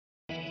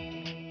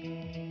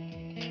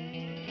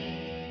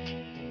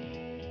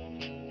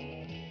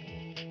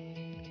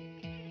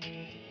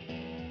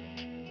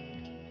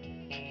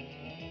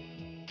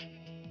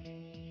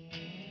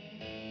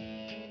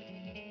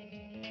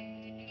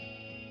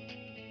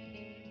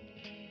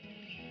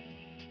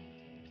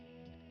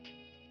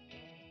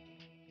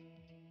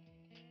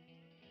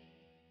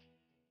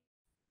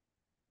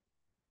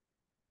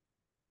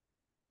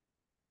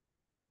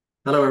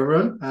Hello,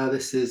 everyone.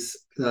 This is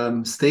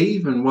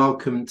Steve, and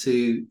welcome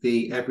to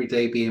the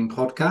Everyday Being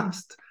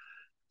podcast.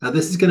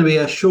 This is going to be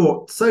a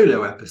short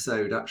solo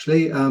episode,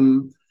 actually. I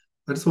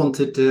just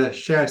wanted to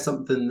share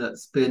something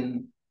that's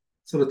been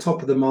sort of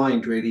top of the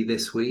mind, really,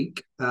 this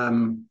week.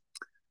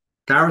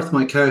 Gareth,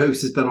 my co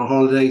host, has been on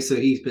holiday, so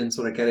he's been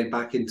sort of getting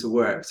back into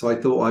work. So I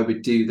thought I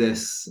would do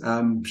this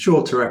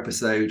shorter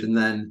episode, and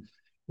then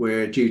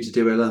we're due to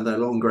do another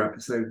longer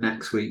episode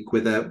next week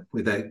with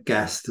a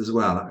guest as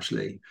well,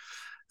 actually.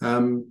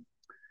 Um,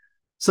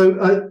 so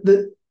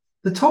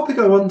the topic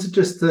I wanted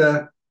just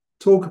to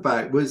talk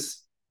about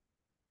was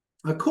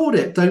I called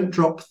it "Don't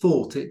drop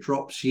thought; it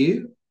drops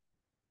you."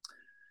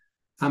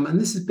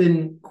 And this has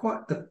been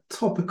quite a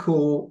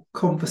topical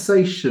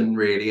conversation,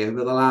 really,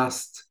 over the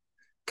last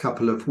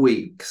couple of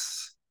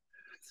weeks.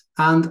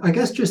 And I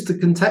guess just to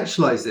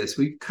contextualize this,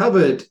 we've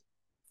covered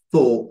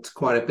thought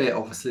quite a bit,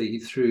 obviously,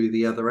 through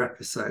the other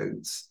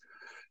episodes.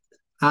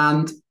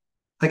 And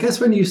I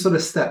guess when you sort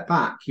of step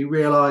back, you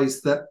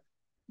realize that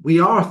we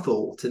are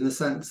thought in the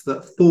sense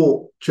that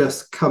thought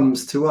just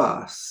comes to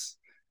us,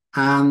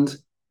 and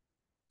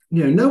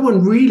no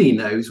one really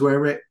knows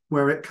where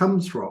it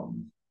comes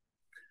from.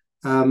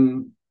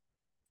 um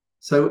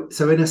so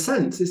in a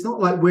sense, it's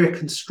not like we're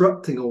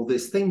constructing all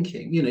this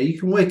thinking. You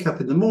can wake up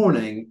in the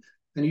morning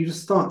and you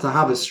just start to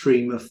have a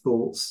stream of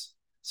thoughts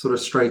sort of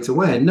straight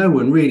away, and no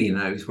one really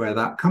knows where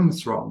that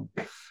comes from.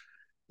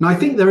 And I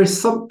think there is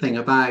something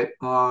about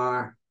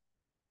our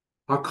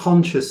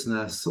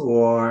consciousness,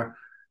 or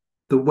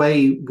the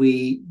way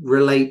we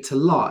relate to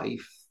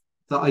life,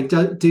 that I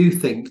don't do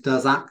think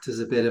does act as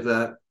a bit of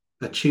a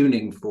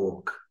tuning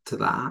fork to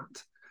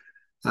that.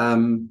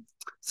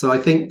 So I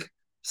think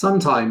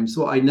sometimes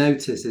what I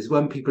notice is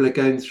when people are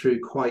going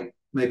through quite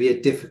maybe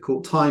a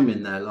difficult time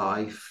in their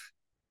life,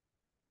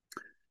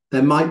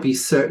 there might be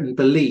certain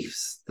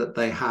beliefs that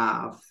they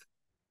have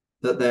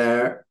that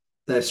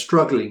they're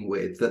struggling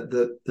with, that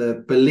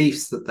the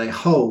beliefs that they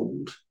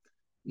hold,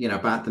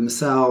 about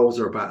themselves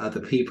or about other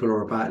people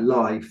or about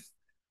life,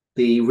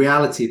 the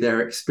reality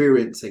they're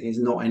experiencing is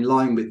not in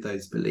line with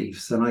those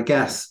beliefs. And I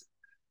guess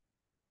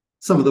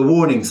some of the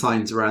warning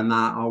signs around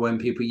that are when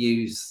people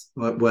use,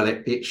 well,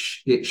 it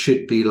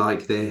should be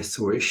like this,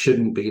 or it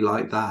shouldn't be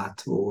like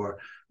that, or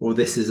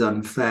this is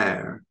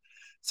unfair.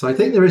 So I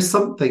think there is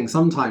something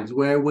sometimes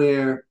where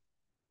we're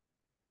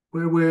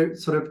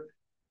sort of,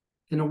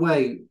 in a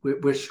way,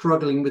 we're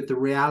struggling with the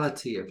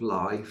reality of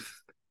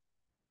life,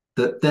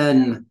 that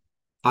then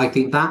I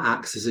think that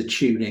acts as a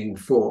tuning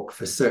fork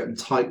for certain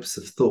types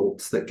of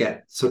thoughts that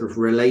get sort of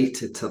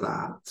related to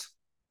that.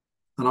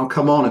 And I'll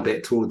come on a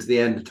bit towards the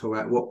end to talk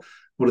about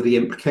what are the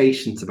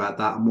implications about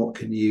that, and what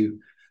can you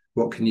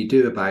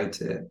do about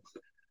it.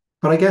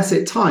 But I guess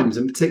at times,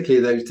 and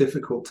particularly those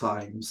difficult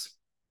times,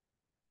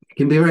 it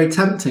can be very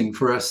tempting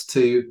for us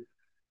to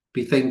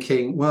be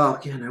thinking, well,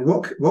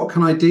 what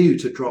can I do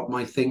to drop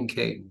my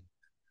thinking?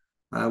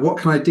 What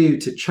can I do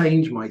to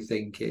change my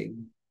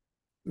thinking?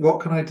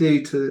 What can I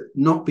do to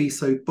not be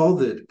so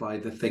bothered by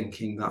the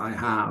thinking that I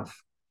have?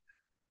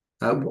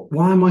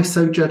 Why am I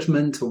so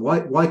judgmental?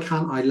 Why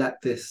can't I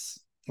let this?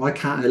 Why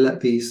can't I let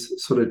these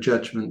sort of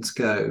judgments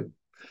go?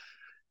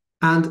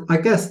 And I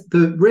guess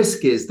the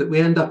risk is that we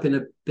end up in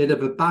a bit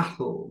of a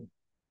battle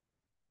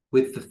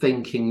with the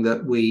thinking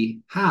that we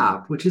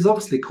have, which is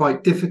obviously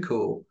quite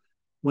difficult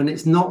when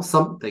it's not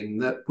something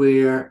that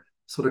we're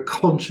sort of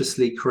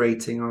consciously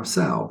creating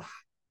ourselves.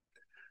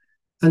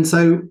 And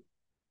so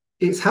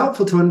it's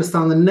helpful to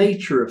understand the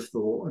nature of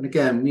thought. And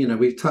again,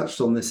 we've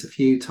touched on this a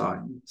few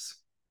times.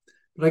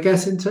 But I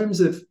guess in terms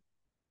of,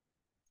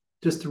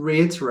 just to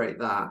reiterate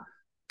that, I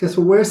guess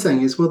what we're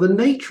saying is, well, the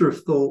nature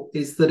of thought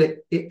is that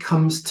it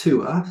comes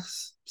to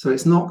us. So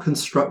it's not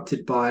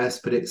constructed by us,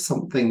 but it's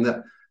something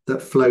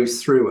that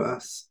flows through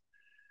us.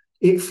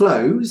 It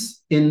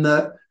flows in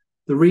that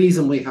the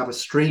reason we have a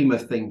stream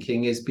of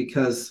thinking is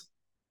because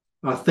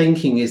our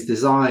thinking is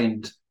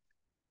designed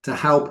to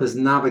help us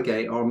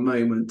navigate our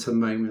moment to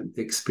moment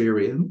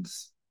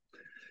experience.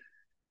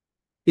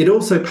 It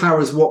also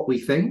powers what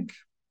we think.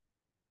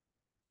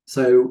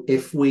 So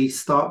if we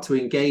start to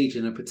engage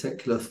in a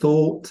particular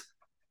thought,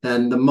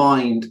 then the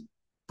mind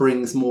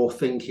brings more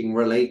thinking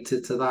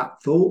related to that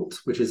thought,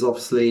 which is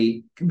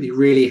obviously can be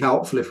really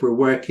helpful if we're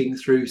working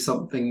through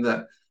something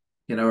that,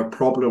 a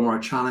problem or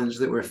a challenge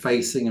that we're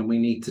facing, and we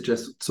need to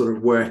just sort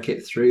of work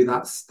it through.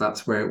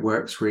 That's where it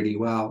works really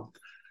well.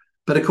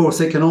 But of course,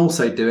 it can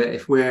also do it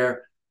if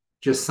we're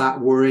just sat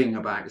worrying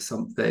about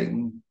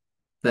something,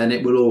 then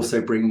it will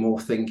also bring more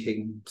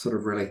thinking sort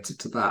of related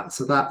to that.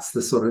 So that's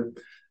the sort of,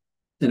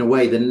 in a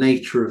way, the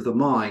nature of the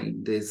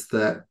mind is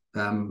that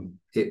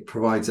it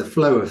provides a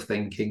flow of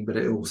thinking, but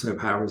it also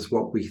powers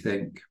what we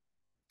think.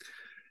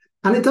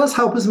 And it does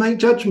help us make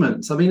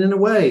judgments. I mean, in a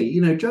way,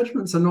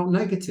 judgments are not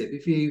negative.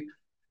 If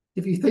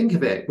you think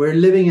of it, we're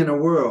living in a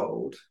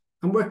world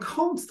and we're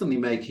constantly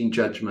making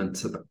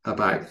judgments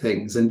about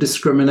things and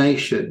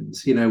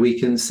discriminations. We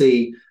can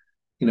see,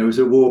 as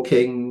we're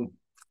walking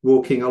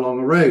along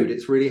a road,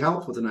 it's really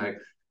helpful to know,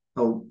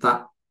 oh,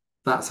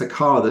 that's a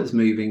car that's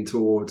moving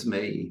towards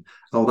me.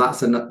 Oh,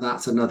 that's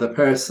another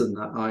person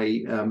that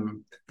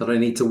I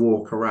need to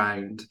walk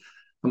around,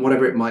 and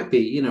whatever it might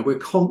be. We're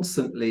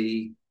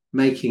constantly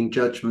making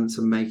judgments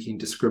and making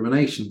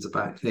discriminations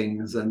about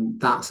things, and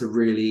that's a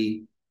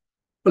really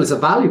well, it's a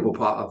valuable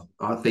part of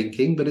our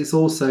thinking, but it's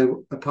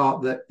also a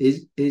part that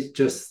is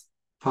just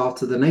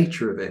part of the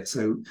nature of it.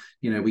 So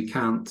we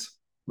can't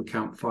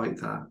fight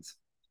that.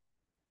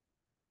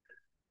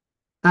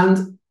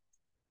 And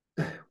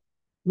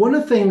one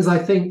of the things I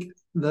think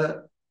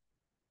that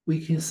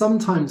we can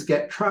sometimes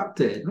get trapped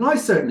in, and I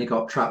certainly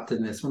got trapped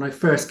in this when I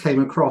first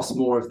came across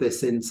more of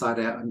this inside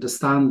out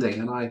understanding,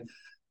 and I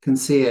can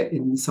see it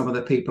in some of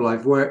the people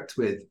I've worked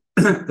with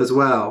as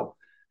well.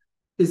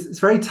 It's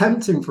very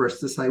tempting for us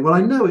to say, well,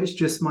 I know it's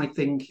just my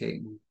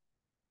thinking,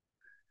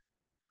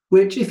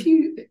 which if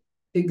you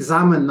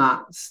examine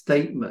that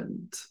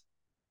statement,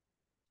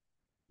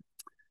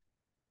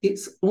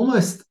 it's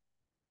almost,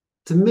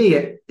 to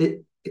me,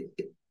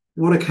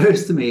 what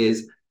occurs to me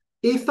is,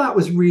 if that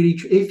was really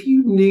true, if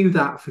you knew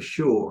that for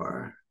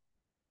sure,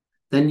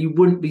 then you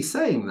wouldn't be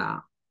saying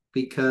that,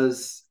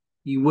 because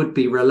you would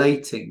be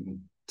relating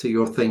to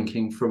your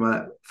thinking from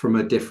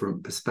a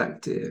different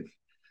perspective.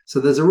 So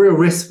there's a real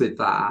risk with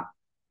that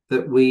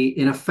we,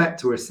 in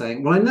effect, we're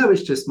saying, well, I know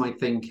it's just my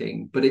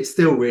thinking, but it's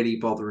still really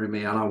bothering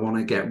me and I want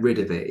to get rid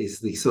of it, is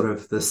the sort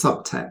of the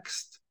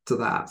subtext to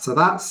that. So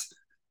that's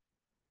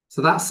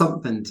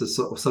something to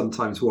sort of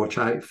sometimes watch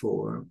out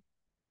for.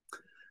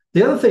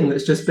 The other thing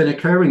that's just been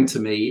occurring to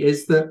me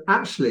is that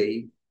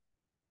actually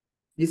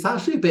it's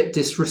actually a bit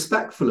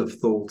disrespectful of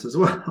thought as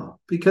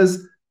well,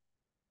 because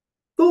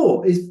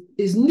thought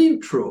is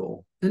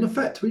neutral. In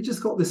effect, we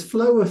just got this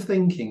flow of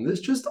thinking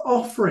that's just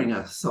offering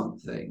us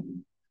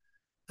something.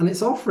 And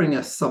it's offering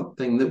us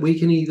something that we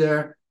can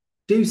either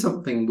do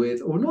something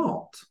with or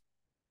not.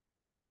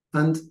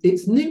 And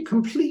it's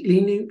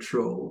completely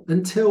neutral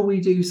until we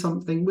do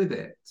something with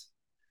it.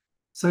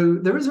 So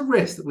there is a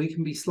risk that we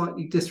can be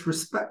slightly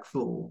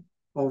disrespectful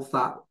of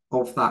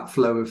that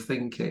flow of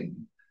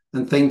thinking,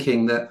 and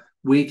thinking that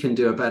we can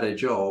do a better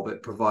job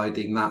at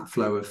providing that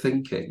flow of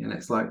thinking. And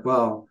it's like,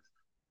 well,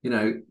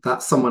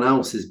 that's someone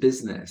else's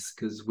business,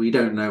 because we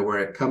don't know where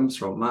it comes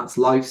from. That's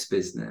life's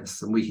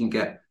business, and we can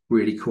get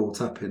really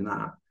caught up in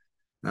that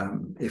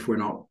if we're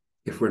not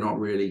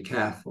really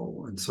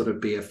careful, and sort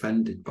of be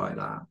offended by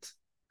that.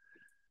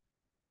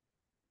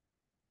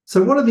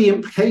 So what are the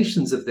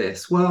implications of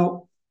this?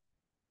 Well,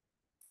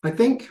 I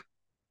think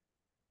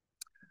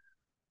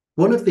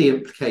one of the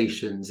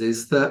implications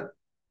is that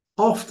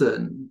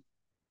often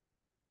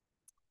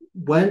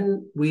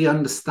when we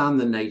understand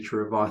the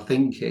nature of our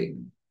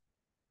thinking,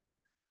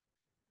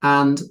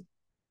 and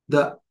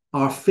that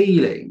our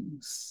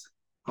feelings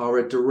are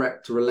a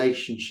direct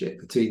relationship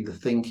between the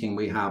thinking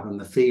we have and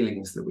the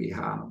feelings that we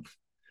have,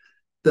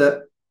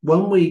 that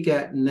when we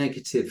get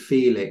negative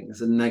feelings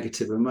and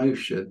negative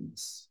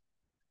emotions,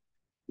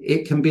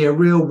 it can be a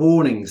real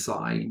warning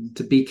sign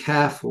to be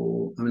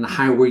careful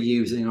how we're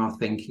using our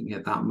thinking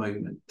at that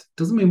moment.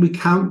 Doesn't mean we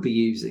can't be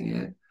using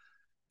it,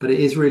 but it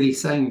is really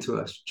saying to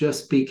us,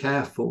 just be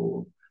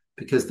careful,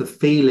 because the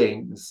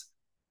feelings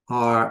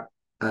are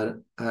a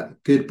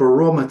good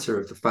barometer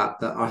of the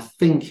fact that our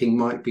thinking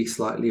might be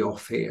slightly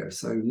off here.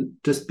 So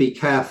just be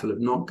careful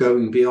of not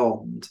going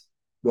beyond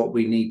what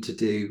we need to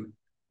do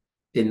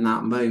in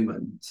that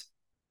moment.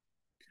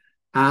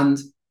 And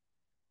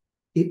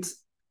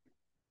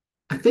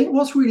I think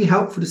what's really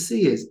helpful to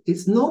see is,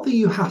 it's not that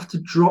you have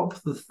to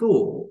drop the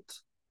thought,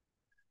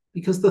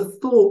 because the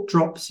thought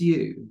drops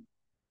you,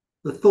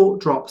 the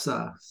thought drops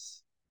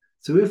us.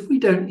 So if we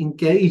don't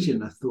engage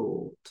in a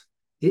thought,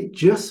 it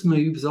just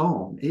moves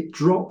on. It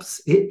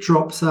drops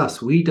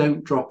us. We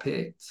don't drop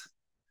it.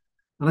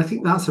 And I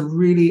think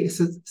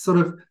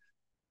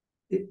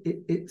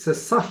it's a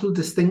subtle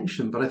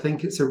distinction, but I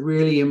think it's a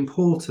really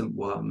important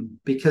one,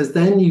 because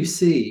then you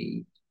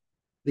see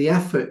the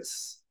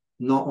efforts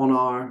not on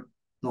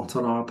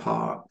our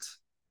part.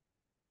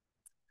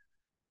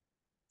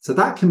 So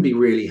that can be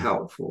really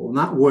helpful, and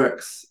that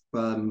works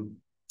a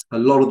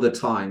lot of the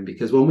time,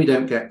 because when we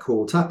don't get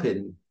caught up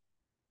in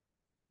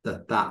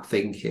that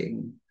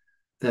thinking,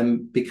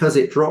 then because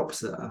it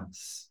drops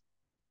us,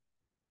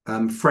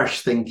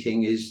 fresh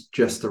thinking is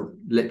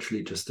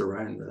literally just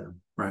around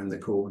the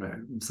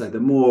corner. And so the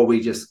more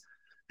we just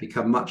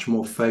become much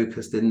more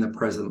focused in the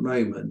present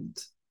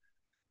moment,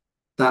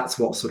 that's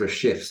what sort of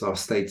shifts our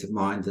state of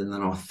mind, and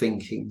then our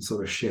thinking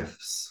sort of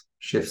shifts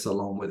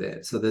along with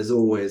it. So there's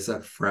always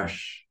going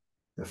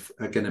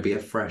to be a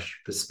fresh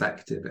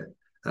perspective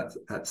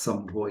at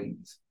some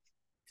point.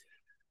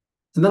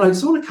 And then I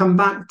just want to come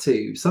back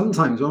to,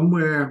 sometimes when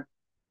we're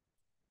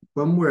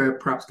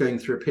perhaps going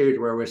through a period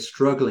where we're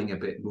struggling a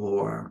bit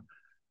more,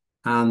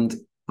 and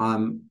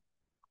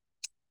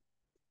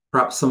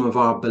perhaps some of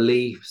our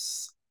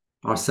beliefs,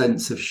 our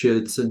sense of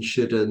shoulds and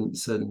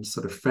shouldn'ts and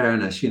sort of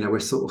fairness, we're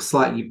sort of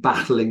slightly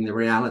battling the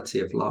reality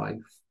of life,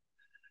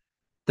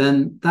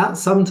 then that's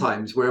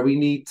sometimes where we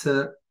need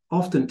to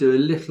often do a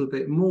little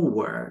bit more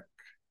work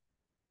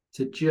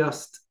to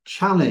just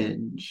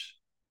challenge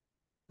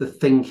the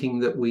thinking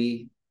that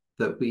we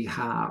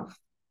have.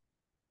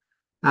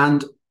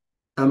 And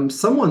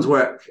someone's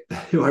work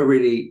who I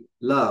really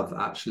love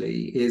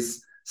actually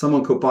is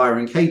someone called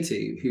Byron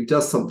Katie, who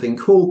does something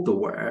called the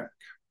work.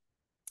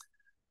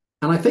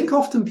 And I think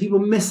often people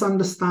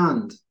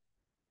misunderstand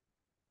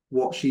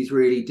what she's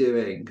really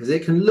doing, because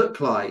it can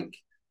look like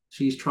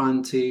she's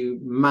trying to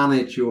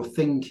manage your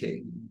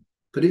thinking,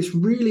 but it's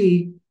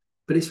really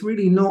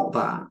not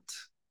that.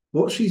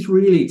 What she's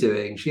really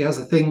doing, she has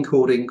a thing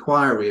called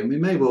inquiry, and we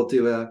may well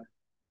do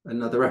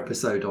another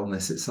episode on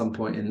this at some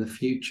point in the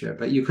future,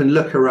 but you can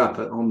look her up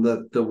on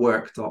the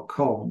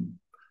work.com.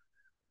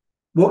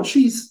 What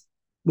she's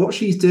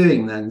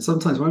doing then,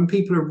 sometimes when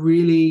people are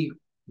really,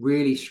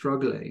 really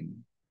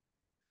struggling,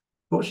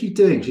 what she's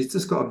doing, she's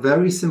just got a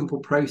very simple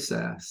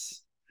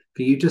process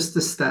for you just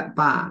to step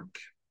back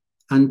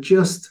and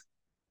just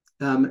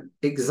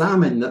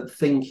examine that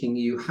thinking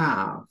you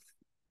have.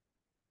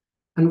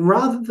 And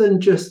rather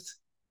than just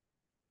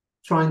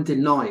try and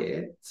deny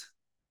it,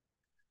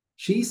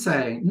 she's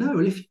saying, no,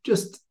 if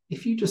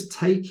you just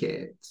take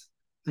it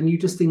and you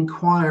just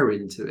inquire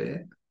into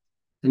it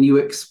and you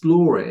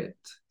explore it,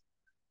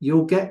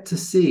 you'll get to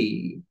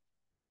see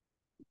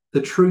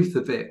the truth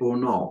of it or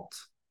not.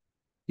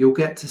 You'll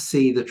get to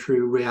see the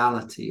true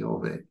reality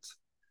of it.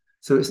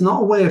 So it's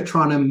not a way of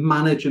trying to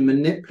manage and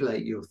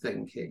manipulate your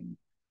thinking.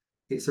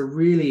 It's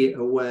really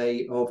a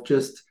way of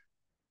just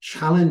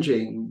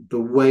challenging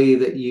the way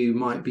that you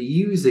might be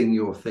using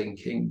your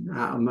thinking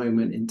at a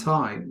moment in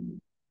time.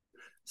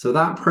 So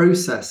that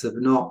process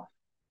of not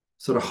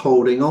sort of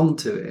holding on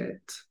to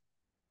it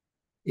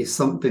is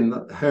something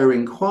that her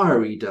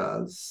inquiry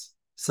does,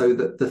 so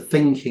that the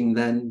thinking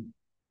then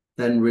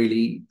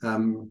really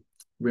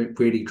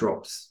really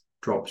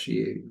drops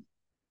you.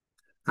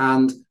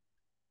 And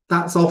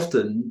that's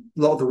often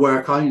a lot of the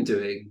work I'm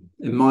doing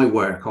in my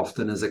work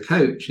often as a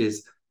coach,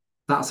 is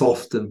that's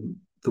often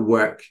the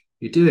work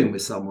you're doing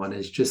with someone,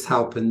 is just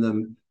helping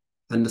them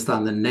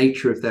understand the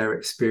nature of their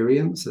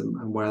experience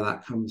and where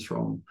that comes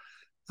from.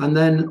 And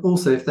then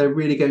also, if they're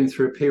really going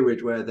through a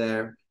period where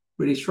they're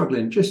really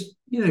struggling, just,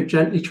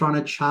 gently trying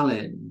to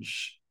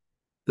challenge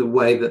the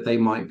way that they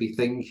might be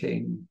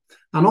thinking.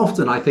 And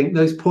often I think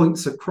those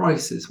points of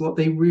crisis, what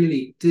they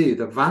really do,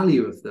 the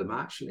value of them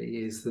actually,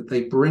 is that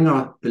they bring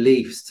our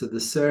beliefs to the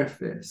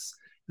surface.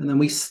 And then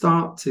we can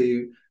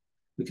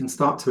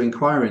start to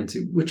inquire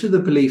into which are the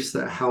beliefs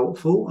that are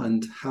helpful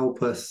and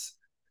help us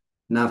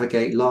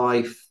navigate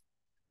life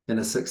in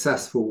a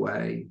successful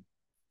way.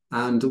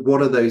 And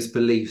what are those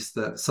beliefs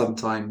that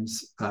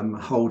sometimes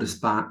hold us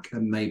back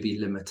and maybe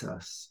limit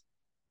us?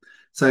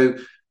 So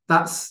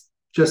that's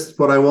just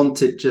what I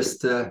wanted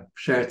just to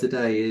share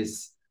today,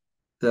 is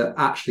that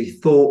actually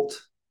thought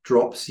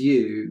drops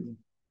you.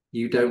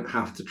 You don't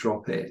have to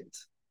drop it.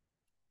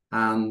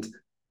 And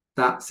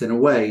that's, in a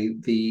way,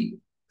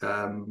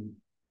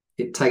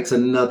 it takes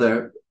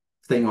another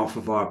thing off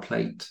of our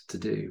plate to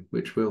do,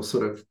 which we'll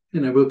sort of,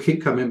 we'll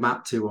keep coming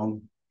back to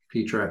on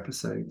future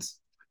episodes.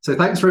 So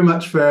thanks very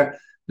much for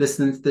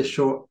listening to this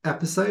short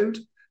episode,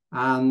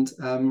 and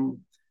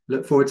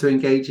look forward to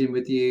engaging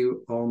with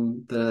you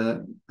on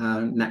the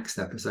next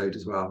episode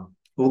as well.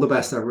 All the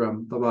best,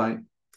 everyone. Bye-bye.